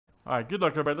All right, good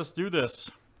luck, everybody. Let's do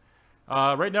this.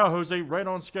 Right now, Jose, right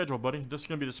on schedule, buddy. This is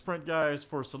going to be the sprint, guys,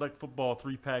 for Select Football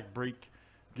 3-pack break.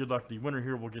 Good luck. The winner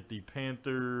here will get the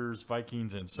Panthers,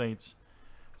 Vikings, and Saints.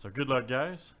 So good luck,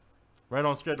 guys. Right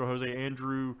on schedule, Jose.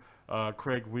 Andrew,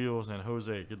 Craig Wheels, and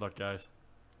Jose. Good luck, guys.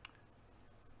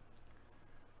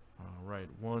 All right,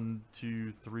 1,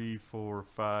 2, 3, 4,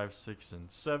 5, 6,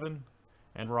 and 7.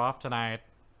 And we're off tonight.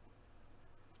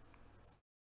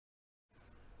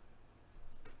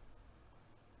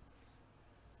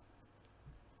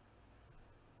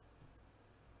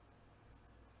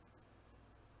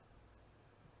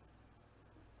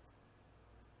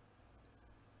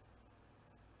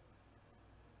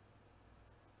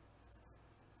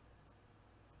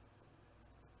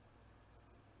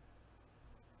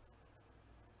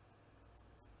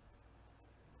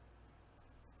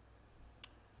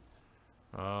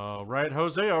 All right,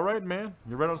 Jose. All right, man.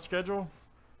 You're right on schedule.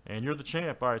 And you're the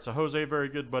champ. All right, so Jose, very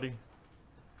good, buddy.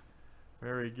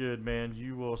 Very good, man.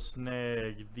 You will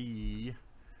snag the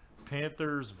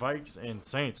Panthers, Vikes, and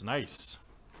Saints. Nice.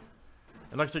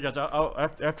 And like I said, guys,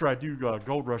 after I do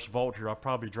Gold Rush Vault here, I'll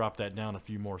probably drop that down a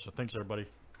few more. So thanks, everybody.